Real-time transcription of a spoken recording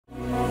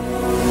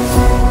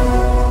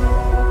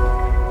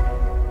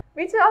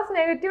which has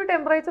negative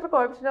temperature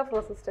coefficient of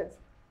resistance.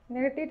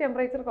 Negative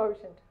temperature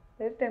coefficient.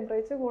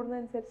 Temperature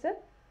കൂടുന്നതനുസരിച്ച്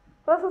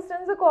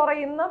resistance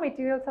കുറയുന്ന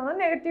materials ആണ്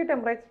negative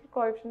temperature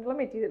coefficient ഉള്ള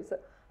materials.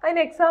 അതിന്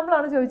example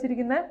ആണ്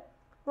ചോദിച്ചിരിക്കുന്നത്.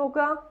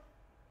 നോക്കുക,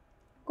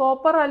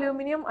 കോപ്പർ,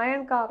 അലൂമിനിയം,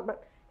 അയൺ, കാർബൺ.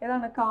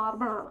 ഏതാണ്?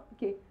 കാർബൺ ആണ്.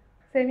 ഓക്കെ,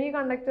 സെമി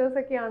കണ്ടക്ടേഴ്സ്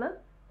ഒക്കെയാണ്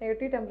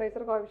നെഗറ്റീവ്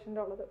ടെമ്പറേച്ചർ കോഎഫിഷ്യൻ്റ്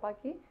ഉള്ളത്.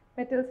 ബാക്കി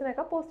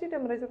മെറ്റൽസിനൊക്കെ പോസിറ്റീവ്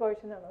ടെമ്പറേച്ചർ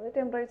കോഎഫിഷ്യൻ്റ് ആണ്. അത്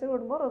ടെമ്പറേച്ചർ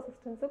കൂടുമ്പോൾ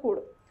റെസിസ്റ്റൻസ്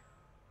കൂടും.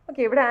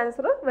 ഓക്കെ, ഇവിടെ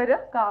ആൻസർ വരിക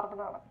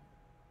കാർബൺ ആണ്.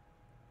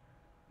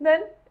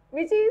 Then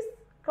which is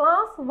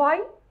class Y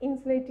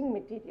insulating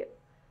material?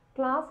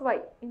 Class Y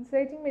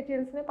insulating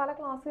മെറ്റീരിയൽസിനെ പല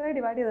ക്ലാസ്സുകളായി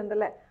ഡിവൈഡ്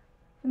ചെയ്തിട്ടുണ്ടല്ലേ.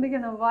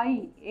 എന്തൊക്കെയാണ്? വൈ,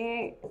 എ,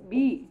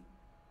 ബി,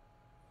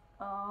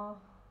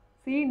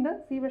 സി ഉണ്ട്.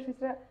 സി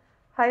പക്ഷേ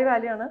ഹൈ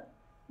വാല്യൂ ആണ്.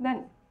 ദെൻ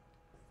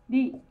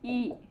ഡി, ഇ,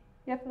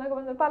 എഫ് എന്നൊക്കെ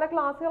പറഞ്ഞാൽ പല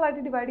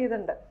ക്ലാസ്സുകളായിട്ട് ഡിവൈഡ്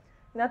ചെയ്തിട്ടുണ്ട്.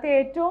 ഇതിനകത്ത്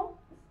ഏറ്റവും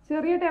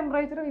ചെറിയ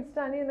ടെമ്പറേച്ചർ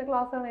വിസ്റ്റാൻഡ് ചെയ്യുന്ന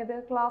ക്ലാസ്സാണ് ഏത്?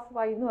 ക്ലാസ്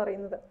വൈ എന്ന്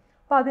പറയുന്നത്.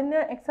 അപ്പോൾ അതിന്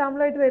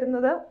എക്സാമ്പിളായിട്ട്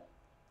വരുന്നത്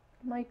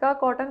മൈക്ക,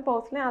 കോട്ടൺ,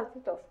 പോർസിലെയിൻ,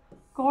 ആസ്ബസ്റ്റോസ്.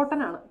 കോട്ടൺ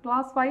ആണ്.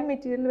 ക്ലാസ് വൈ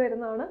മെറ്റീരിയൽ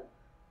വരുന്നതാണ്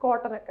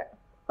കോട്ടണൊക്കെ.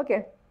 ഓക്കെ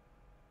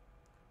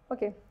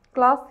ഓക്കെ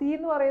ക്ലാസ് സി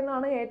എന്ന്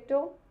പറയുന്നതാണ്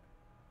ഏറ്റവും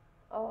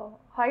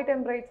ഹൈ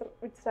ടെമ്പറേച്ചർ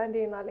വിത്ത്സ്റ്റാൻഡ്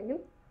ചെയ്യുന്ന, അല്ലെങ്കിൽ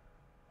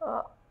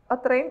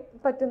അത്രയും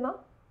പറ്റുന്ന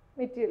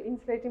മെറ്റീരിയൽ,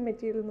 ഇൻസുലേറ്റിംഗ്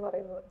മെറ്റീരിയൽ എന്ന്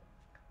പറയുന്നത്.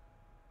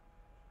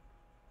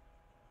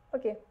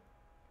 Okay,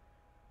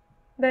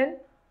 then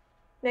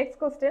next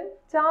question,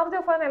 charge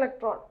of an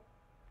electron.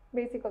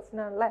 Basic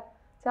question ആണല്ലേ.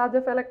 ചാർജ്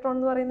ഓഫ് ഇലക്ട്രോൺ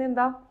എന്ന് പറയുന്നത്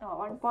എന്താ?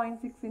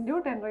 1.6 ×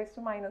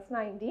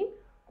 10⁻⁻19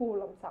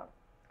 കൂളംസ് ആണ്.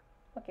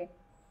 Okay,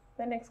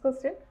 then next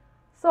question,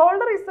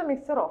 solder is A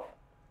mixture of.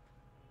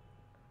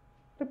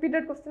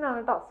 Repeated question ആണ്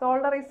കേട്ടോ.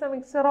 Solder is A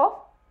mixture of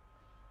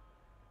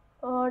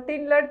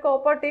tin lead,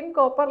 copper tin,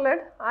 copper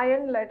lead,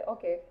 iron lead.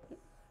 Okay,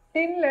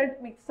 tin lead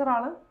mixture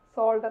ആണ്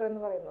solder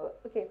എന്ന് പറയുന്നത്.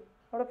 Okay,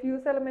 അവിടെ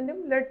fuse എലമെന്റും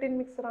lead tin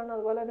mixture ആണ്.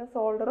 അതുപോലെ തന്നെ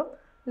സോൾഡറും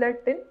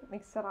lead tin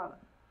mixture ആണ്.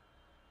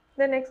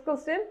 Then next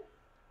question,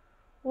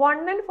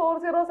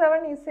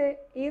 1N407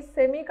 is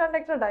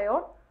semiconductor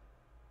diode.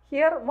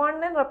 Here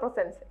 1N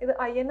represents. ഇത്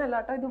IN അല്ല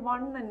കേട്ടോ, ഇത്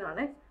 1N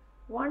ആണ്.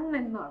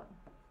 1N ആണ്.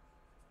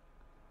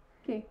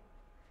 ഓക്കെ,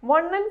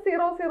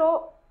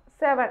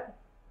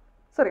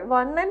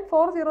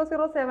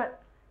 1N407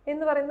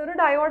 എന്ന് പറയുന്ന ഒരു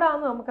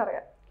ഡയോഡാണെന്ന്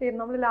നമുക്കറിയാം. ഓക്കെ,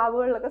 നമ്മൾ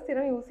ലാബുകളിലൊക്കെ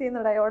സ്ഥിരം യൂസ് ചെയ്യുന്ന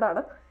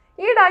ഡയോഡാണ്.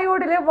 ഈ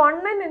ഡയോഡിലെ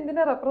 1N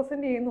എന്തിനെ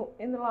റെപ്രസെന്റ് ചെയ്യുന്നു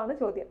എന്നുള്ളതാണ്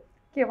ചോദ്യം.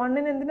 ഓക്കെ,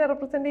 1N എന്തിനെ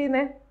റെപ്രസെന്റ്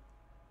ചെയ്യുന്നത്?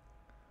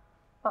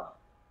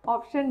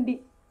 Option D,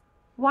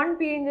 1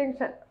 PN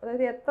junction.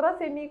 അതായത് എത്ര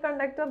സെമി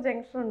കണ്ടക്ടർ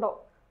ജംഗ്ഷൻ ഉണ്ടോ,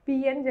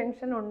 PN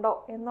ജംഗ്ഷൻ ഉണ്ടോ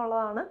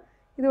എന്നുള്ളതാണ്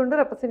ഇതുകൊണ്ട്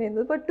റെപ്രസെന്റ്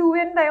ചെയ്യുന്നത്. ഇപ്പോൾ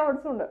 2N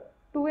ഡയോഡ്സ് ഉണ്ട്.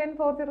 2N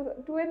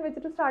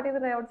വെച്ചിട്ട് സ്റ്റാർട്ട് ചെയ്ത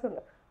ഡയോഡ്സ്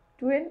ഉണ്ട്.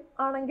 2N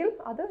ആണെങ്കിൽ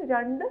അത്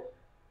 2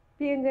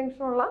 PN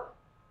ജംഗ്ഷനുള്ള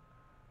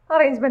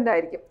അറേഞ്ച്മെന്റ്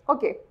ആയിരിക്കും.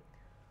 ഓക്കെ,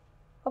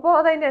 അപ്പോൾ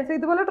അതതിൻ്റെ ആൻസർ.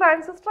 ഇതുപോലെ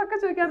ട്രാൻസിസ്റ്റർ ഒക്കെ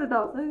ചോദിക്കാൻ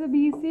കേട്ടോ. അതായത്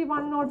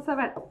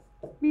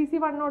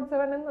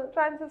BC107 എന്ന്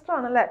ട്രാൻസിസ്റ്റർ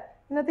ആണല്ലേ.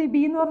 ഇന്നത്തെ ഈ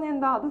ബി എന്ന് പറഞ്ഞാൽ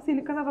എന്താ? അത്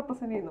സിലിക്കണെ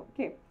റെപ്രസെന്റ് ചെയ്യുന്നു.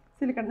 Okay,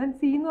 silicon. ദെൻ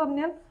സി എന്ന്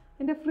പറഞ്ഞാൽ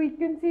ഇതിൻ്റെ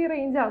ഫ്രീക്വൻസി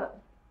റേഞ്ച് ആണ്.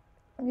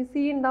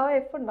 സി ഉണ്ടാവും,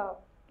 എഫ് ഉണ്ടാവും.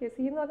 ഓക്കെ,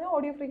 സി എന്ന് പറഞ്ഞാൽ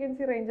ഓഡിയോ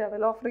ഫ്രീക്വൻസി റേഞ്ച് ആണ്,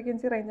 ലോ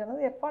ഫ്രീക്വൻസി റേഞ്ച് ആണ്.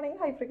 എഫ് ആണെങ്കിൽ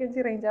ഹൈ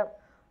ഫ്രീക്വൻസി റേഞ്ച് ആണ്.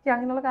 ഓക്കെ,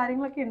 അങ്ങനെയുള്ള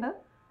കാര്യങ്ങളൊക്കെ ഉണ്ട്.